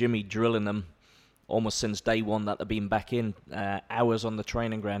 That's Jimmy drilling them almost since day one that they've been back in, hours on the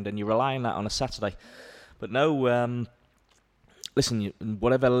training ground, and you rely on that on a Saturday. But no, listen,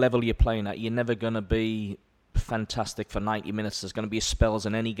 whatever level you're playing at, you're never going to be fantastic for 90 minutes. There's going to be spells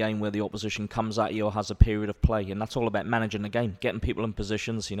in any game where the opposition comes at you or has a period of play, and that's all about managing the game, getting people in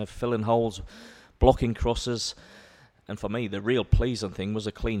positions, you know, filling holes, blocking crosses. And for me, the real pleasing thing was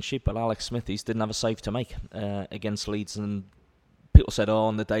a clean sheet, but Alex Smithies didn't have a save to make against Leeds. And people said,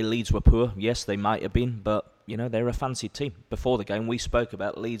 on the day Leeds were poor. Yes, they might have been, but, you know, they're a fancy team. Before the game, we spoke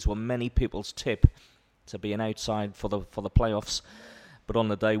about Leeds were many people's tip to being outside for the playoffs. But on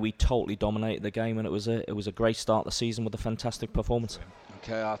the day, we totally dominated the game, and it was a great start to the season with a fantastic performance.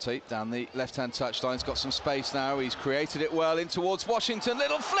 KRT down the left-hand touchline. He's got some space now. He's created it well in towards Washington.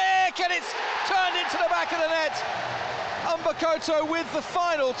 Little flick, and it's turned into the back of the net. Umbakoto with the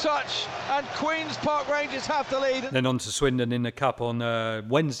final touch, and Queen's Park Rangers have the lead. Then on to Swindon in the Cup on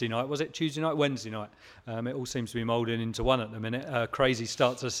Wednesday night. Was it Tuesday night? Wednesday night. It all seems to be moulding into one at the minute. Crazy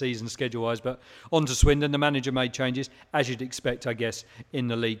start to the season schedule-wise. But on to Swindon. The manager made changes, as you'd expect, I guess, in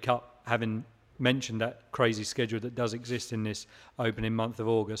the League Cup, having mentioned that crazy schedule that does exist in this opening month of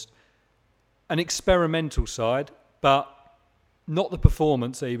August. An experimental side, but not the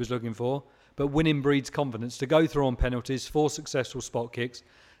performance that he was looking for. But winning breeds confidence. To go through on penalties, 4 successful spot kicks,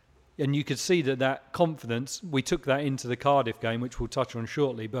 and you could see that confidence, we took that into the Cardiff game, which we'll touch on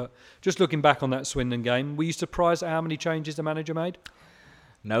shortly. But just looking back on that Swindon game, were you surprised at how many changes the manager made?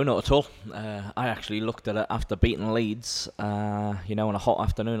 No, not at all. I actually looked at it after beating Leeds, on a hot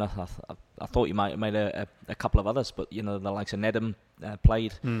afternoon. I thought you might have made a couple of others, but, the likes of Nedham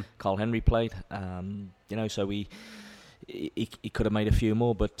played, Carl Henry played, so he could have made a few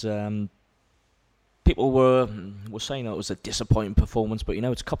more, but... people were saying it was a disappointing performance, but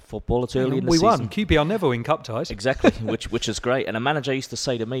it's cup football. It's early in the season. We won. QPR never win cup ties. Exactly, which is great. And a manager used to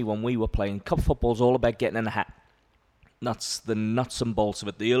say to me when we were playing, cup football's all about getting in the hat. That's the nuts and bolts of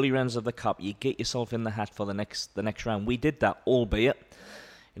it. The early rounds of the cup, you get yourself in the hat for the next round. We did that, albeit,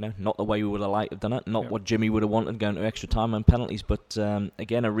 not the way we would have liked to have done it, not what Jimmy would have wanted going to extra time and penalties. But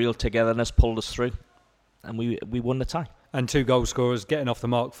again, a real togetherness pulled us through, and we won the tie. And 2 goal scorers getting off the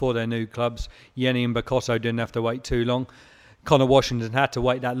mark for their new clubs. Yenny and Bakosso didn't have to wait too long. Connor Washington had to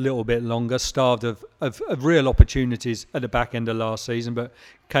wait that little bit longer, starved of real opportunities at the back end of last season, but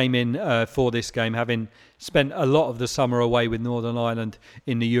came in for this game, having spent a lot of the summer away with Northern Ireland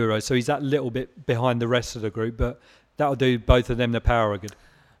in the Euros. So he's that little bit behind the rest of the group, but that'll do both of them the power of good.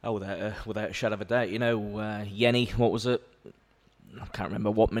 Oh, without a shadow of a doubt. Yenny, what was it? I can't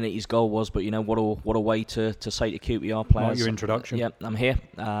remember what minute his goal was, but what a way to say to QPR players. Like your introduction. Yeah, I'm here.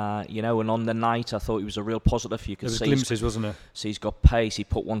 And on the night I thought he was a real positive. You could see glimpses, wasn't there? See, he's got pace. He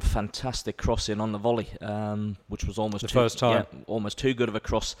put one fantastic cross in on the volley, which was almost first time. Yeah, almost too good of a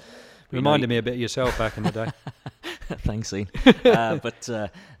cross. Reminded me a bit of yourself back in the day. Thanks, Ian. But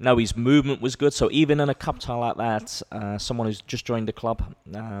no, his movement was good. So even in a cup tie like that, someone who's just joined the club,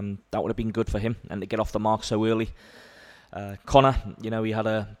 that would have been good for him, and to get off the mark so early. Connor, he had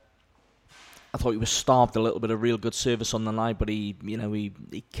I thought he was starved a little bit of real good service on the night, but he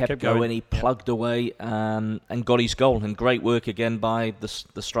kept going. He plugged away and got his goal. And great work again by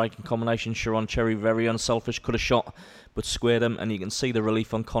the striking combination. Sharon Cherry, very unselfish, could have shot, but squared him. And you can see the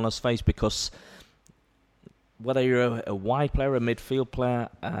relief on Connor's face, because whether you're a wide player, a midfield player,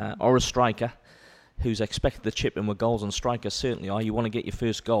 or a striker who's expected to chip in with goals, and strikers certainly are, you want to get your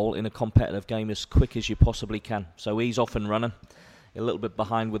first goal in a competitive game as quick as you possibly can. So he's off and running, a little bit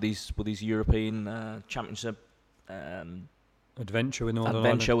behind with his European Championship adventure with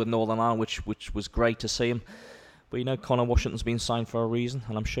Northern Ireland, which was great to see him. But Connor Washington's been signed for a reason,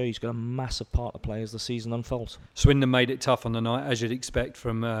 and I'm sure he's got a massive part to play as the season unfolds. Swindon made it tough on the night, as you'd expect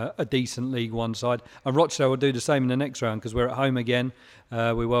from a decent League One side. And Rochdale will do the same in the next round, because we're at home again.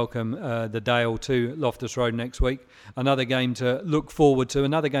 We welcome the Dale to Loftus Road next week. Another game to look forward to,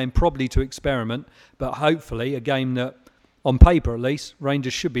 another game probably to experiment, but hopefully a game that, on paper at least,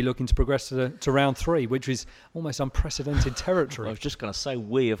 Rangers should be looking to progress to round 3, which is almost unprecedented territory. I was just going to say,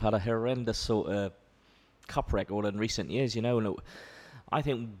 we have had a horrendous sort of cup record in recent years, and I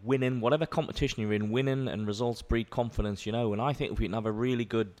think winning, whatever competition you're in, winning and results breed confidence, and I think if we can have a really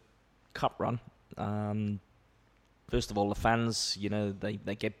good cup run, first of all, the fans,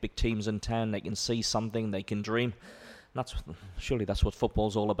 they get big teams in town, they can see something, they can dream. Surely that's what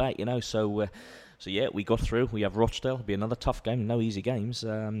football's all about, so yeah, we got through. We have Rochdale, it'll be another tough game, no easy games.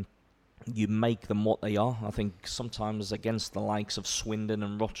 You make them what they are. I think sometimes against the likes of Swindon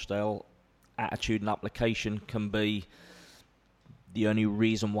and Rochdale, attitude and application can be the only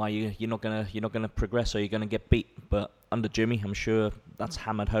reason why you're not gonna progress, or you're gonna get beat. But under Jimmy, I'm sure that's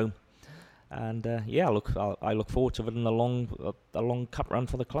hammered home. And I look forward to it in a long cup run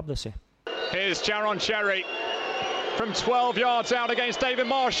for the club this year. Here's Jaron Cherry from 12 yards out against David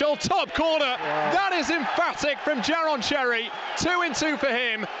Marshall. Top corner. Wow. That is emphatic from Jaron Cherry. 2 in 2 for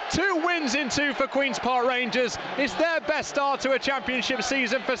him. 2 wins in 2 for Queen's Park Rangers. It's their best start to a championship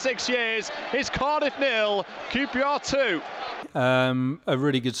season for 6 years. It's Cardiff 0, QPR 2. A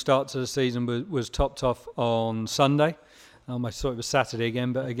really good start to the season was topped off on Sunday. I almost thought it was Saturday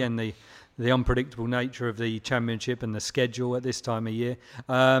again, but again, the unpredictable nature of the championship and the schedule at this time of year.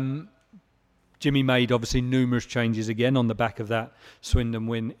 Jimmy made obviously numerous changes again on the back of that Swindon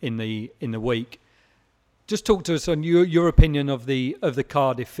win in the week. Just talk to us on your opinion of the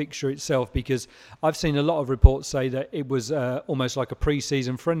Cardiff fixture itself, because I've seen a lot of reports say that it was almost like a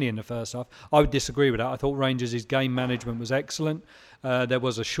pre-season friendly in the first half. I would disagree with that. I thought Rangers' game management was excellent. There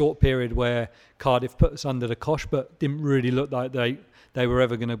was a short period where Cardiff put us under the cosh, but didn't really look like they were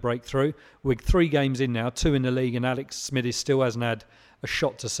ever going to break through. We're 3 games in now, 2 in the league, and Alex Smith still hasn't had a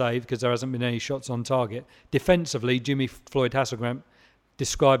shot to save because there hasn't been any shots on target. Defensively, Jimmy Floyd-Hasselgrant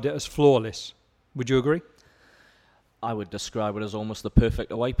described it as flawless. Would you agree? I would describe it as almost the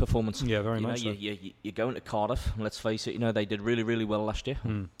perfect away performance. Yeah, very much so. You go into Cardiff, and let's face it, they did really, really well last year.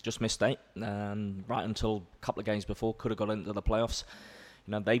 Just missed 8, right until a couple of games before, could have got into the playoffs.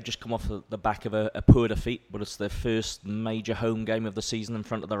 They've just come off the back of a poor defeat, but it's their first major home game of the season in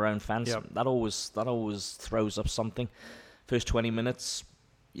front of their own fans. Yep. That always throws up something. First 20 minutes,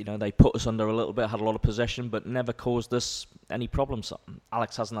 they put us under a little bit, had a lot of possession, but never caused us any problems.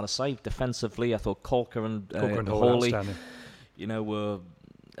 Alex hasn't had a save defensively. I thought Corker and Hawley, were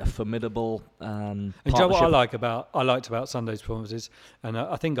a formidable and do you know what I liked about Sunday's performances? And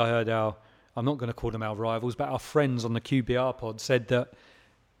I think I heard I'm not going to call them our rivals, but our friends on the QPR pod said that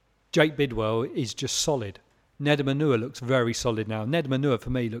Jake Bidwell is just solid. Ned Manua looks very solid now. Ned Manua,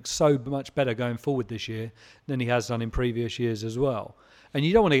 for me, looks so much better going forward this year than he has done in previous years as well. And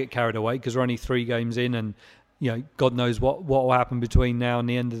you don't want to get carried away because we're only 3 games in, and God knows what will happen between now and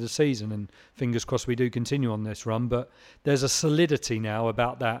the end of the season. And fingers crossed we do continue on this run. But there's a solidity now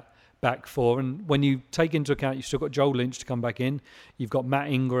about that back 4, and when you take into account you've still got Joel Lynch to come back in, you've got Matt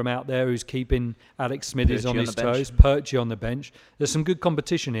Ingram out there who's keeping Alex Smithies on his toes, Perchy on the bench. There's some good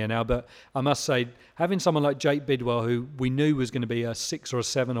competition here now, but I must say, having someone like Jake Bidwell, who we knew was going to be a 6 or a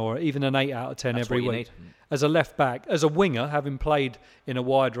 7 or even an 8 out of 10 every week, as a left back, as a winger, having played in a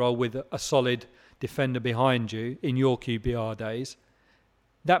wide role with a solid defender behind you in your QPR days,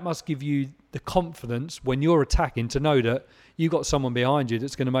 that must give you the confidence when you're attacking to know that you've got someone behind you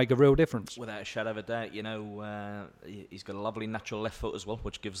that's going to make a real difference. Without a shadow of a doubt, he's got a lovely natural left foot as well,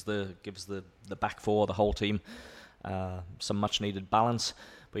 which gives the back 4, the whole team, some much needed balance.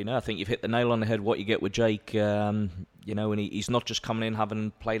 But I think you've hit the nail on the head. What you get with Jake, and he's not just coming in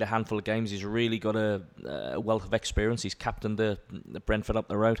having played a handful of games. He's really got a wealth of experience. He's captained the Brentford up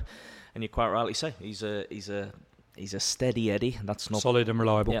the road, and you quite rightly say he's a steady Eddie. That's not solid and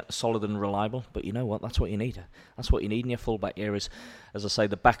reliable. Yeah, solid and reliable. But you know what? That's what you need. That's what you need in your fullback areas. As I say,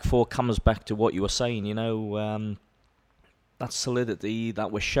 the back 4 comes back to what you were saying. That solidity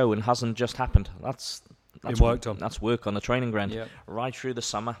that we're showing hasn't just happened. That's worked on. That's work on the training ground. Yep. Right through the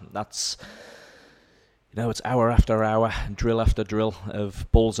summer. That's it's hour after hour, drill after drill of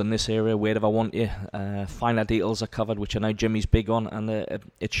balls in this area. Where do I want you? Finer details are covered, which I know Jimmy's big on, and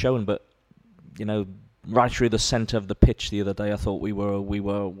it's shown. But right through the centre of the pitch the other day, I thought we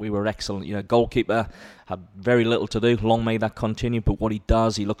were excellent. Goalkeeper had very little to do. Long may that continue, but what he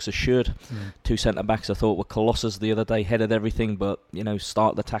does, he looks assured. 2 centre backs I thought were colossus the other day, headed everything, but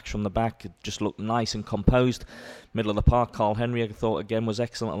started the attacks from the back. It just looked nice and composed. Middle of the park, Carl Henry I thought again was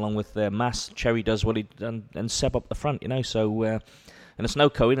excellent, along with Mass. Cherry does what he done, and Seb up the front. So and it's no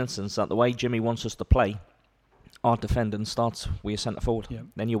coincidence that the way Jimmy wants us to play, our defending starts with your centre forward,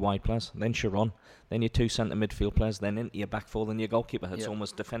 then your wide players, then Sharon, then your 2 centre midfield players, then into your back 4, then your goalkeeper. It's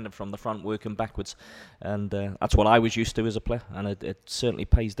almost defending from the front, working backwards, and that's what I was used to as a player, and it certainly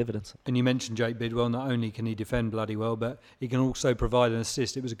pays dividends. And you mentioned Jake Bidwell. Not only can he defend bloody well, but he can also provide an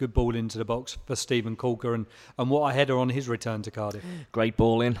assist. It was a good ball into the box for Stephen Corker, and what a header on his return to Cardiff. Great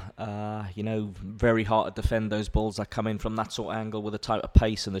ball in. Very hard to defend those balls that come in from that sort of angle with the type of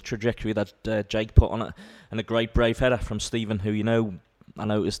pace and the trajectory that Jake put on it, and a great brave header from Stephen, who I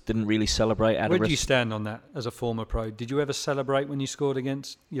noticed didn't really celebrate. Where do you stand on that as a former pro? Did you ever celebrate when you scored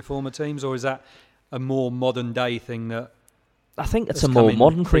against your former teams, or is that a more modern day thing that? I think it's a more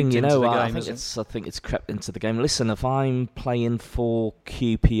modern thing, I think it's crept into the game. Listen, if I'm playing for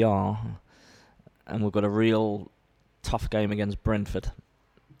QPR and we've got a real tough game against Brentford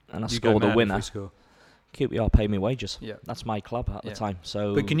and I score the winner, QPR pay me wages. Yeah. That's my club at the time.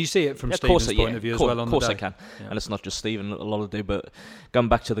 So, but can you see it from Stephen's point of view as well on the day? Of course I can. Yeah. And it's not just Stephen, a lot of do, but going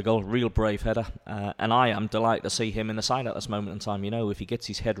back to the goal, real brave header. And I am delighted to see him in the side at this moment in time. If he gets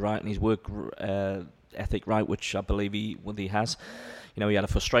his head right and his work ethic right, which I believe he has. He had a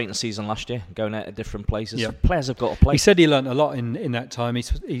frustrating season last year, going out to different places. Yep. Players have got to play. He said he learnt a lot in that time.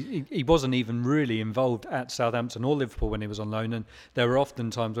 He wasn't even really involved at Southampton or Liverpool when he was on loan, and there were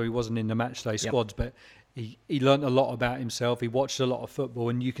often times where he wasn't in the matchday squads, but he learnt a lot about himself. He watched a lot of football,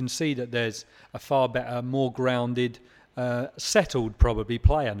 and you can see that there's a far better, more grounded, settled probably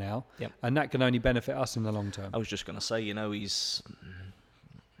player now, Yep. and that can only benefit us in the long term. I was just going to say, he's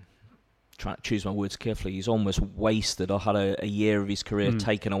trying to choose my words carefully. He's almost wasted or had a year of his career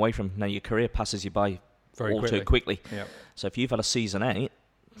taken away from him. Now, your career passes you by too quickly. Yep. So if you've had a season 8,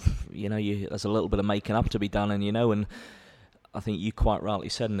 there's a little bit of making up to be done, and I think you quite rightly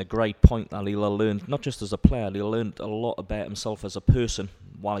said, and a great point that he'll have learned, not just as a player, he'll learn a lot about himself as a person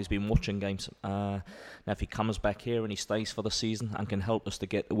while he's been watching games. Now, if he comes back here and he stays for the season and can help us to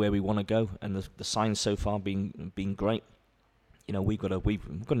get to where we want to go, and the signs so far being great, we've got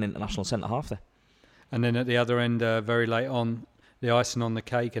an international centre half there. And then at the other end, very late on, the icing on the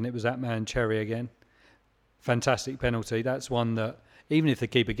cake, and it was that man Cherry again. Fantastic penalty. That's one that, even if the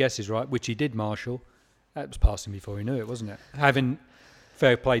keeper guesses right, which he did, Marshall, that was passing before he knew it, wasn't it? Having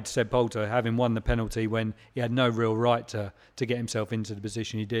fair play to Seb Poulter, having won the penalty when he had no real right to get himself into the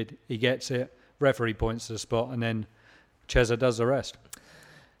position he did. He gets it, referee points to the spot, and then Cheza does the rest.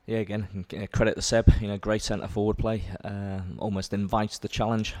 Yeah, again, credit to Seb, great centre-forward play, almost invites the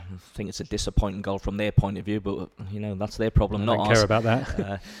challenge. I think it's a disappointing goal from their point of view, but, that's their problem, not ours. I don't care about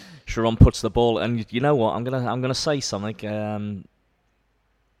that. Sharon puts the ball, and you know what, I'm gonna say something,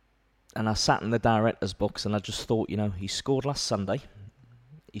 and I sat in the director's box, and I just thought, he scored last Sunday,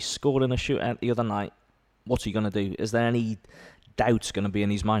 he scored in a shootout the other night, what's he going to do? Is there any doubts going to be in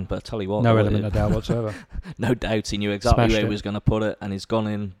his mind? But I tell you what, no element of doubt whatsoever. No doubts. He knew exactly where he was going to put it, and he's gone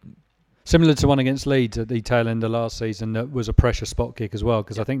in. Similar to one against Leeds at the tail end of last season, that was a pressure spot kick as well,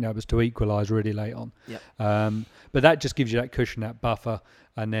 because I think that was to equalise really late on. Yep. But that just gives you that cushion, that buffer,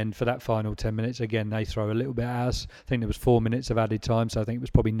 and then for that final 10 minutes, again, they throw a little bit at us. I think there was 4 minutes of added time, so I think it was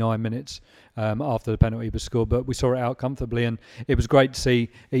probably 9 minutes after the penalty was scored, but we saw it out comfortably, and it was great to see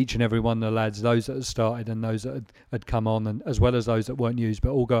each and every one of the lads, those that had started and those that had come on, and as well as those that weren't used,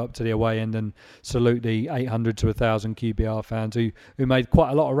 but all go up to the away end and salute the 800 to 1,000 QPR fans who made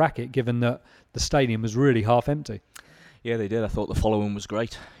quite a lot of racket, given that the stadium was really half empty. Yeah, they did. I thought the following was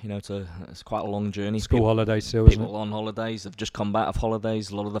great. It's quite a long journey. School holidays still, isn't it? People on holidays. They've just come back of holidays.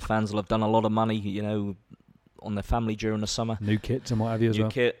 A lot of the fans will have done a lot of money, on their family during the summer. New kits and what have you as well.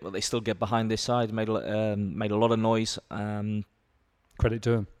 New kit, but they still get behind this side. Made a lot of noise. Credit to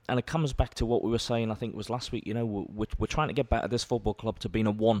them. And it comes back to what we were saying, I think it was last week, we're trying to get back at this football club to being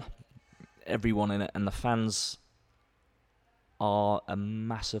a one. Everyone in it. And the fans are a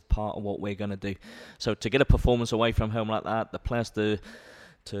massive part of what we're going to do. So to get a performance away from home like that, the players to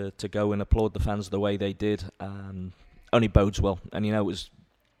go and applaud the fans the way they did, only bodes well. And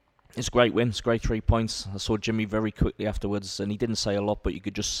it's a great win. It's a great 3 points. I saw Jimmy very quickly afterwards, and he didn't say a lot, but you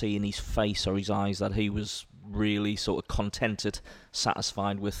could just see in his face or his eyes that he was really sort of contented,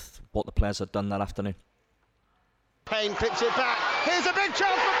 satisfied with what the players had done that afternoon. Payne flips it back. Here's a big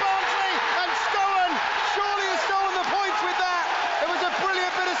chance for Barnsley, and Stowen surely has stolen the points with that. It was a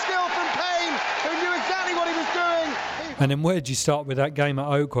brilliant bit of skill from Payne, who knew exactly what he was doing. And then where did you start with that game at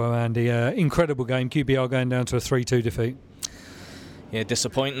Oakwell, Andy? Incredible game. QPR going down to a 3-2 defeat. Yeah,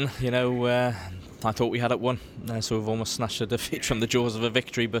 disappointing. I thought we had it won, so we've almost snatched a defeat from the jaws of a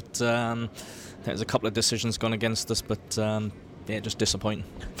victory. But there's a couple of decisions gone against us. But just disappointing.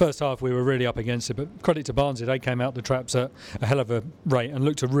 First half we were really up against it, but credit to Barnsley, they came out the traps at a hell of a rate and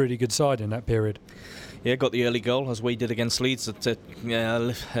looked a really good side in that period. Yeah, got the early goal as we did against Leeds.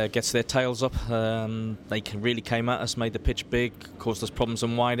 That gets their tails up. They really came at us, made the pitch big, caused us problems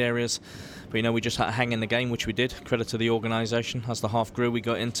in wide areas. But we just had to hang in the game, which we did. Credit to the organisation. As the half grew, we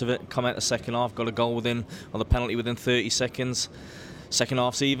got into it. Come out the second half, got a goal or the penalty within 30 seconds. Second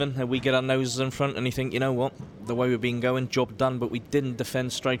half's even, and we get our noses in front, and you think, what, the way we've been going, job done. But we didn't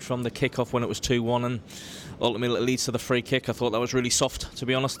defend straight from the kick-off when it was 2-1, and ultimately it leads to the free kick. I thought that was really soft, to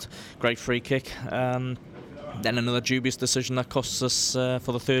be honest. Great free kick. Then another dubious decision that costs us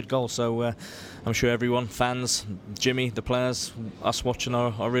for the third goal. So I'm sure everyone, fans, Jimmy, the players, us watching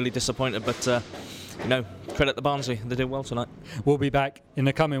are really disappointed. But, credit to Barnsley. They did well tonight. We'll be back in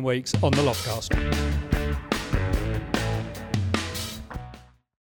the coming weeks on the Loftcast.